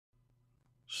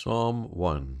Psalm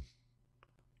 1.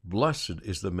 Blessed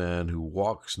is the man who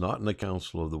walks not in the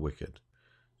counsel of the wicked,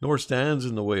 nor stands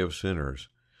in the way of sinners,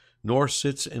 nor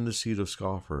sits in the seat of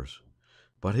scoffers.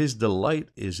 But his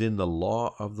delight is in the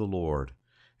law of the Lord,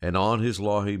 and on his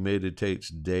law he meditates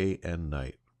day and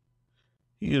night.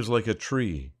 He is like a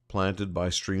tree planted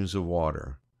by streams of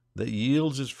water, that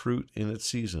yields its fruit in its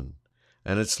season,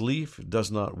 and its leaf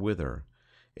does not wither.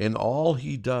 In all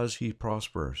he does he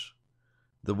prospers.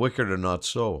 The wicked are not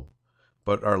so,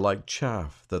 but are like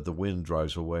chaff that the wind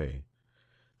drives away.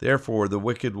 Therefore the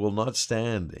wicked will not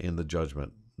stand in the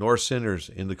judgment, nor sinners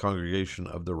in the congregation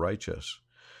of the righteous.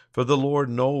 For the Lord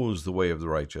knows the way of the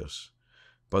righteous,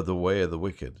 but the way of the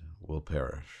wicked will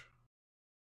perish.